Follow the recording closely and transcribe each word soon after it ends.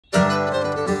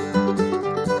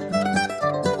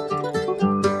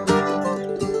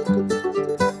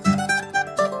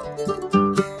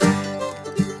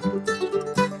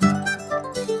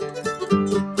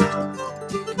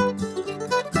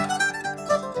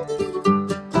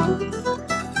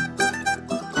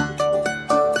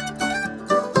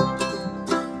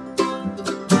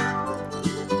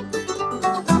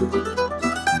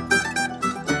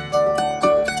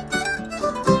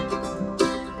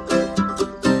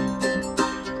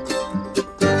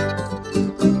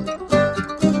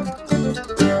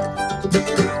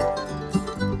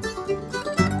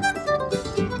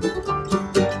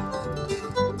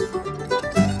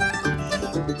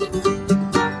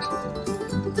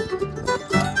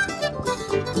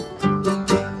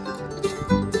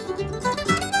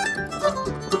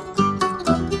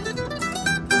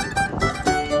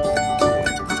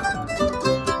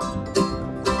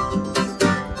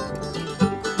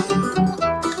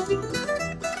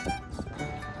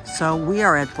So we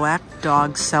are at Black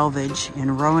Dog Salvage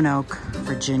in Roanoke,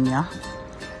 Virginia.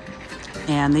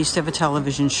 And they used to have a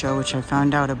television show, which I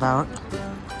found out about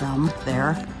them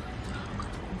there.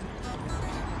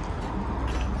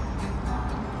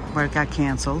 But it got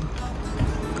canceled.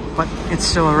 But it's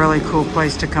still a really cool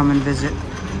place to come and visit.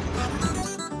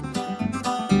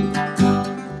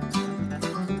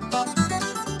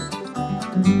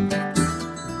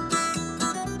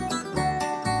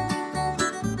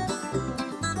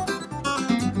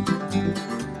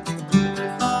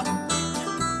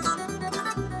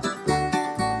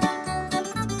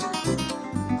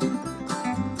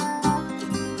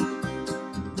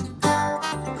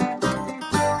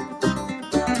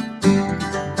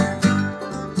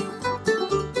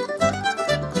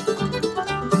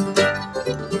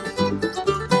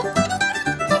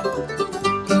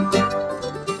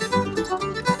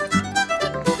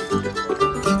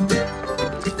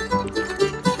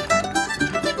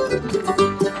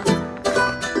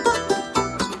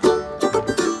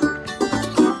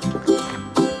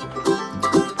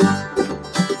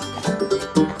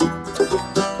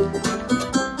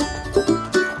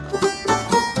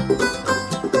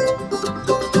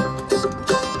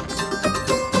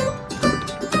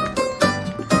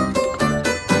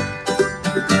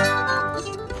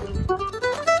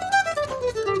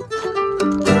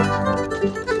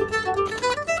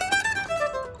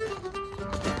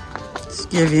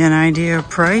 Give you an idea of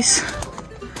price.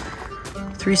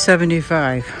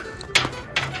 $3.75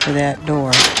 for that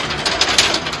door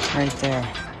right there.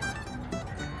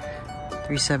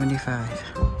 $3.75.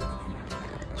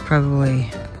 It's probably,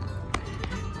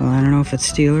 well, I don't know if it's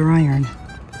steel or iron.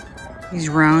 These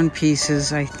round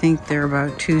pieces, I think they're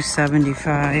about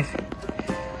 $2.75.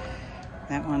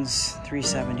 That one's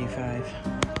 $3.75.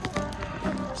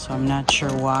 So I'm not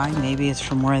sure why. Maybe it's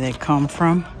from where they come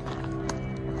from.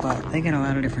 But they got a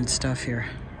lot of different stuff here.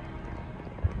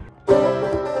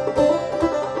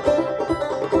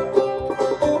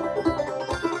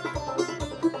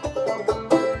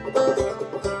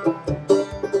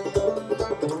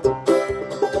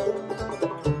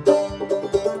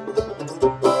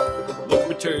 Look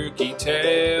for turkey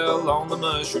tail on the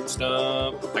mushroom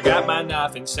stump. I got my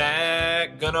knife and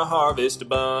sack, gonna harvest a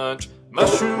bunch.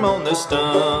 Mushroom on the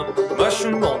stump,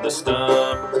 mushroom on the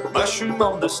stump, mushroom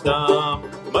on the stump,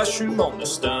 mushroom on the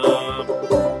stump.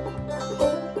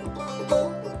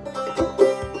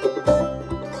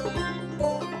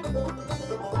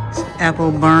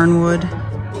 Apple barnwood.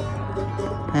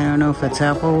 I don't know if it's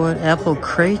applewood. Apple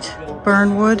crate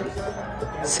barnwood.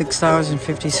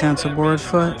 $6.50 a board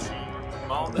foot.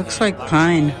 Looks like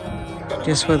pine,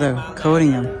 just with a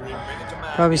coating of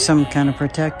probably some kind of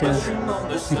protective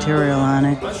material on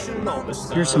it.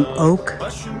 Here's some oak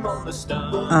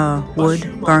wood,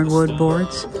 barnwood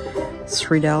boards. It's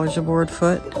 $3 a board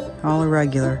foot, all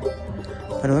irregular.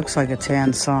 But it looks like it's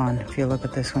hand sawn if you look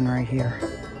at this one right here.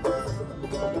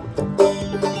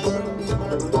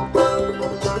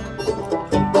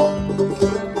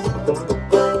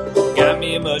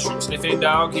 Mushroom sniffing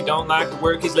dog, he don't like to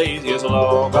work, he's lazy as a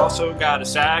log. Also got a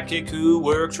sidekick who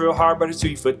works real hard, but he's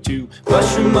 3'2".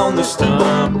 Mushroom on the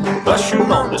stump,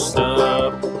 mushroom on the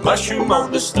stump, mushroom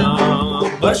on the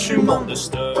stump, mushroom on the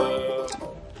stump.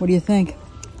 What do you think?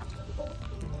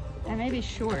 That may be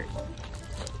short.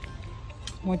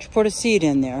 Why don't you put a seat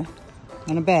in there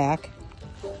on the back,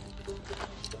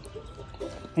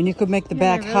 and you could make the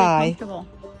back really high. Comfortable.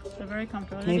 They're very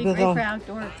comfortable. Maybe They'd be they'll great for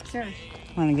outdoor chairs.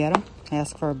 Want to get them?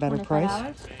 Ask for a better price.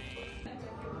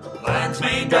 Lion's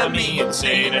mane driving me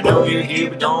insane. I know you're here,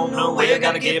 but don't know where.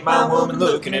 Gotta get my woman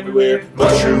looking everywhere.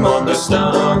 Mushroom on the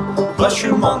stump,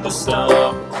 mushroom on the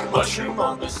stump, mushroom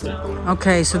on the stump.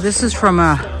 Okay, so this is from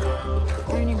an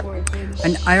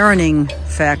ironing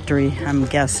factory, I'm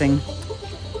guessing.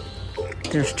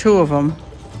 There's two of them.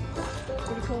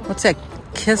 What's that?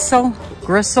 Kissel?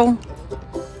 Gristle?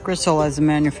 Gristle as a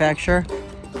manufacturer.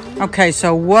 Okay,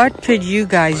 so what could you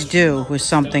guys do with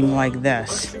something like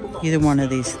this? Either one of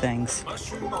these things.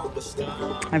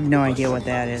 I have no idea what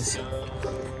that is.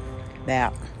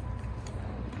 That.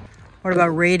 What about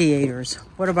radiators?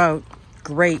 What about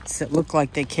grates that look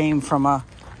like they came from a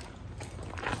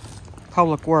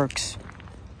Public Works?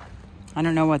 I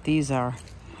don't know what these are.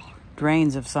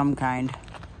 Drains of some kind.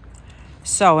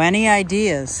 So, any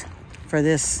ideas for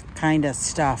this kind of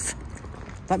stuff?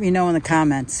 Let me know in the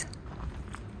comments.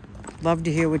 Love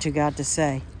to hear what you got to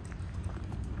say.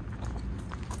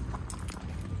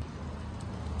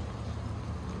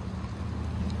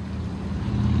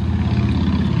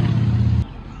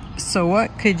 So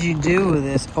what could you do with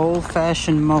this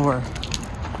old-fashioned mower?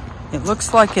 It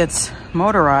looks like it's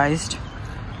motorized,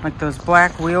 Like those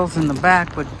black wheels in the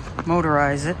back would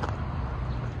motorize it.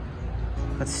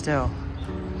 But still,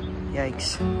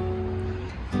 yikes.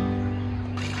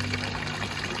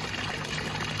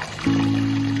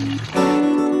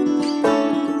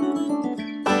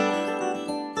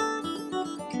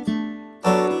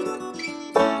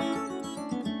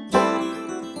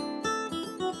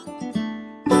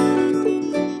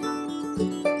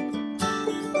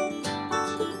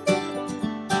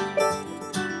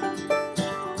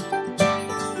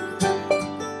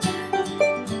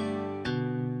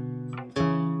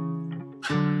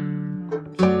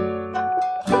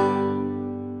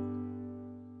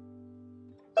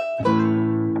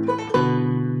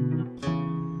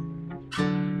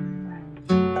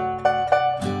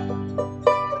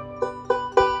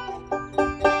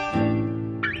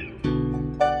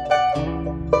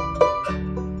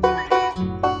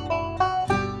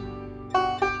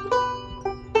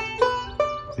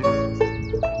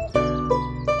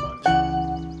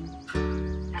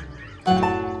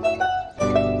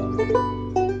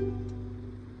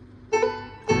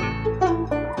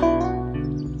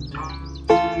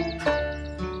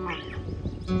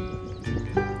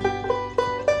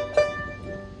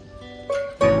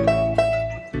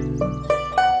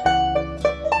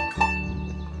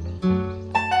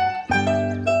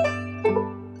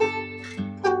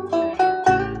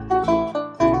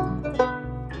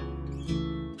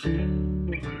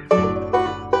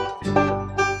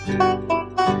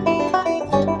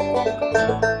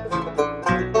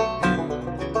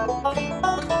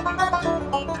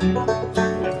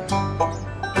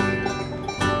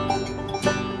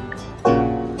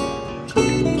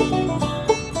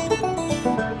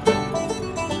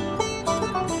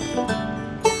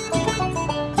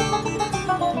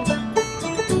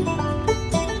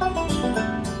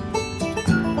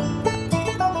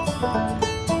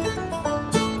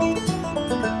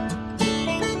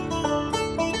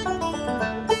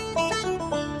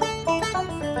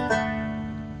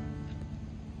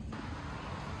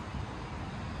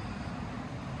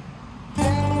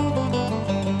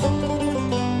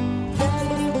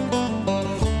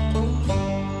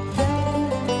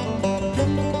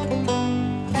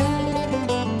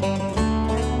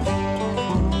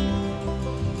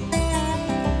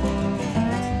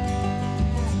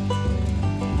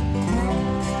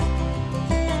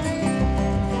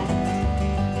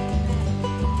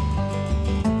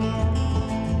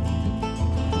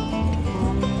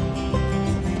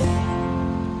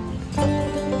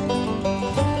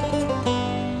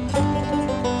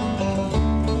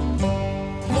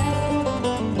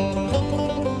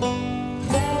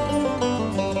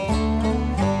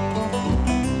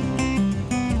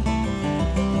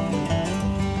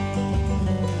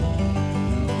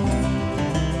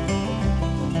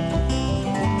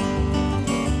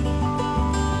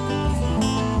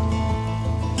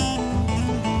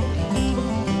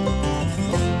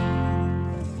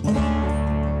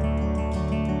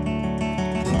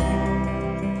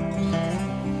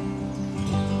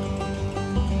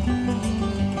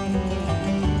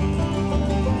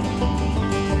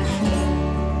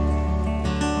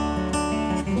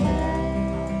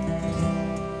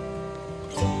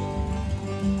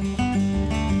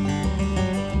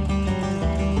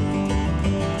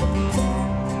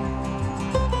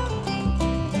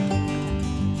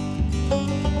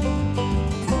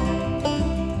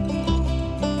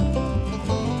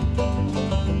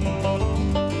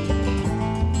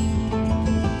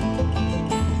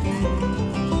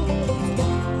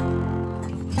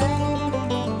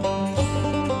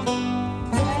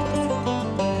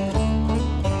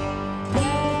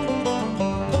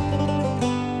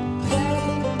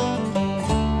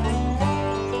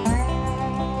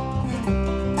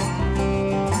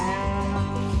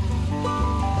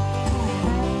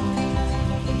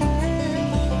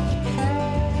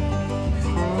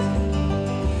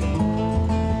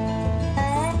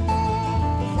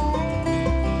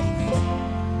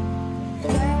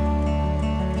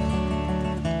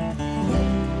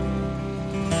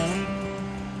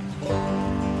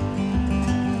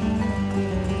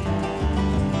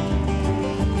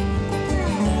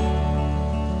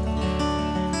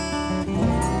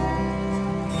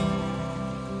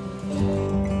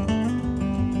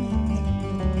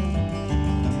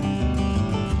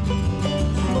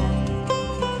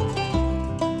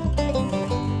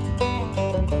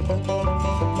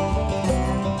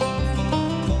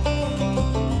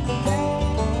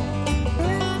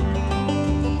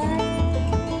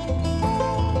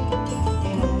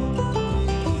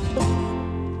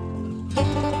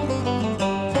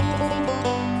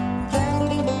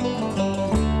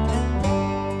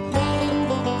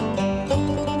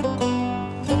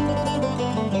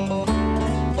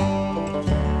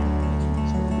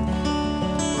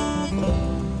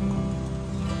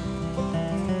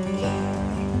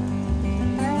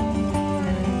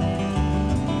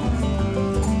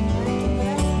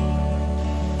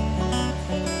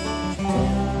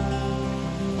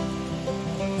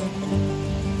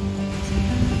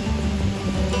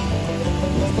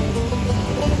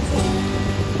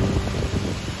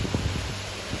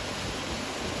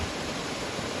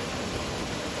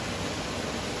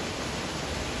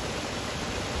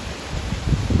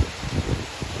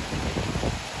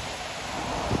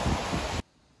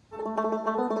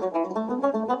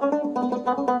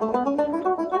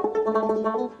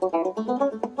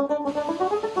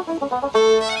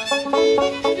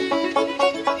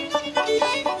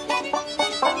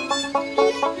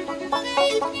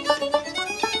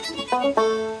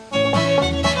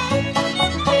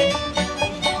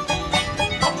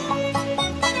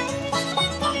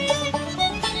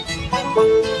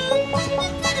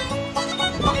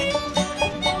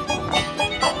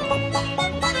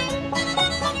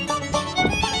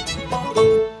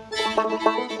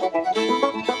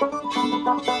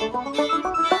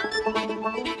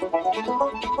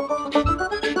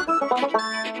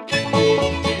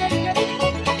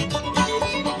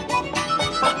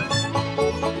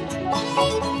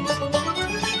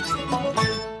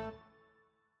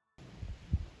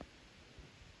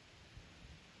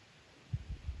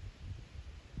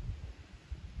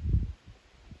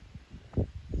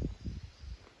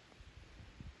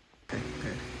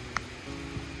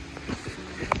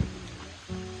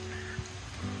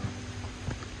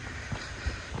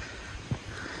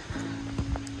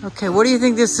 Okay, what do you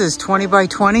think this is? 20 by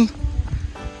 20?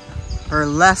 Or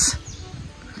less?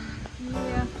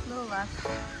 Yeah, a little less.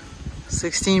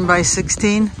 16 by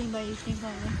 16? 16 by 18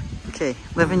 probably. Okay,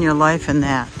 living your life in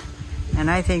that. And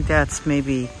I think that's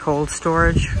maybe cold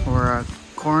storage or a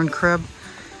corn crib.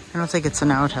 I don't think it's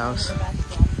an outhouse.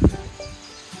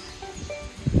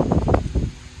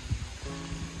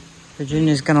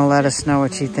 Virginia's gonna let us know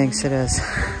what she thinks it is.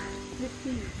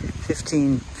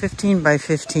 15 by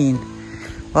 15.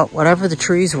 Well, whatever the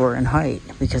trees were in height,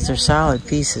 because they're solid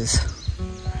pieces.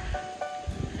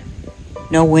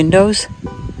 No windows?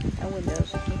 No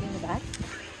windows. Maybe in the back?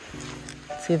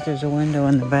 Let's see if there's a window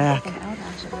in the back. An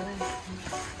outhouse over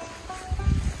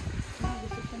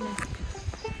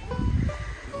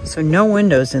there. So no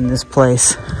windows in this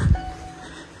place.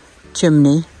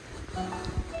 Chimney.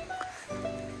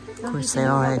 Of course, they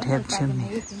all had to have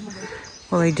chimneys.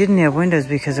 Well, they didn't have windows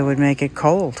because it would make it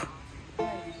cold.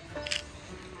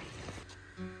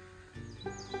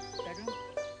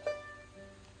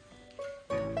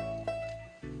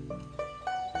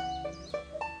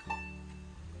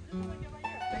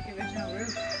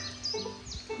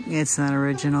 It's not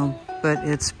original, but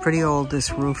it's pretty old, this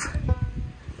roof.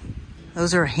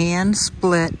 Those are hand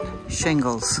split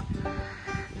shingles,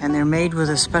 and they're made with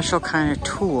a special kind of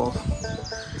tool.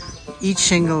 Each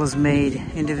shingle is made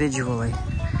individually.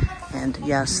 And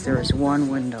yes, there is one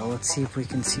window. Let's see if we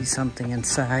can see something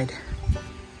inside.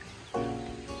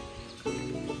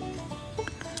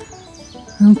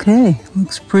 Okay,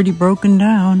 looks pretty broken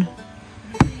down.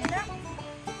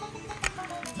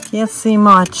 Can't see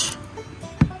much.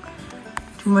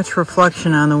 Too much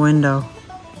reflection on the window.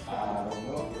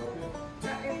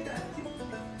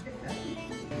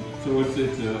 So it's a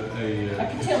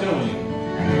cotillion.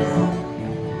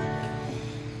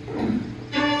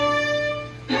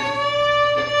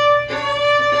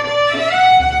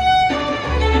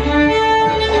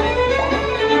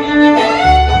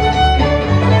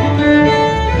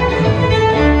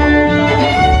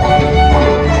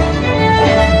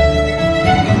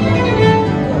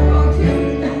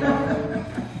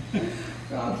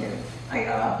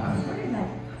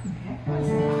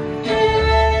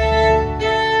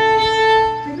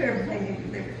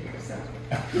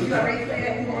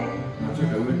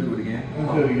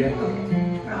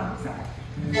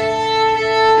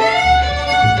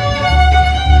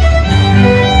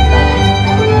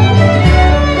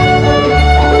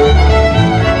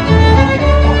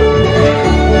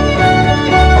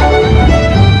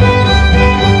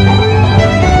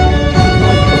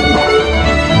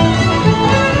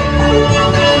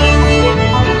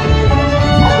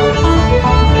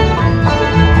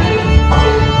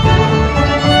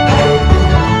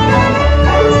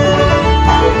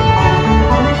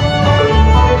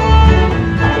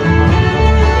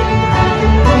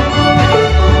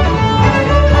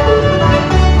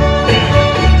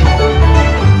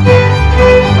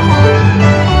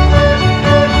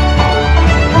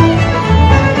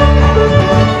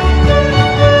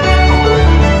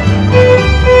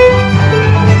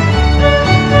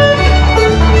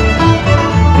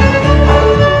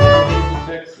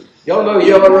 Y'all know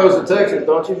Yellow Rose of Texas,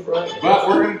 don't you, Frank? But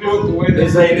we're going to do it the way They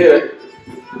say do it.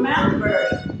 Mountain bird.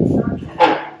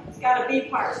 It's got a B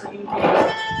part, so you can hear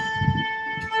it.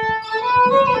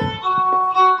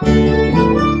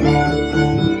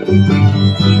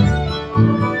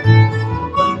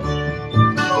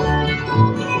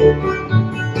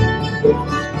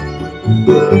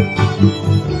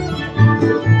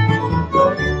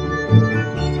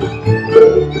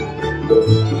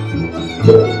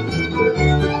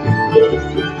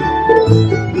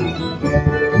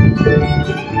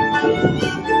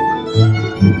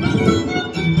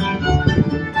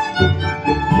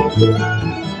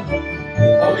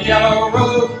 Oh, Yellow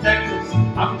Rose, Texas,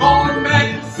 I'm going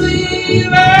back to see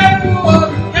that was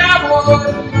a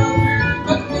cowboy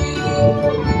but me.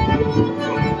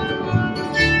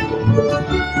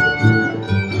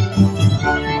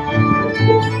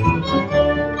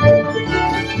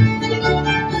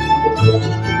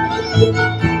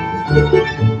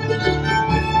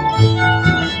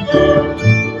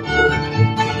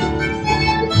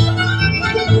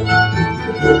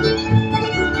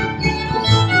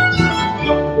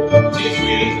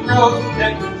 come from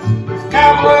Texas.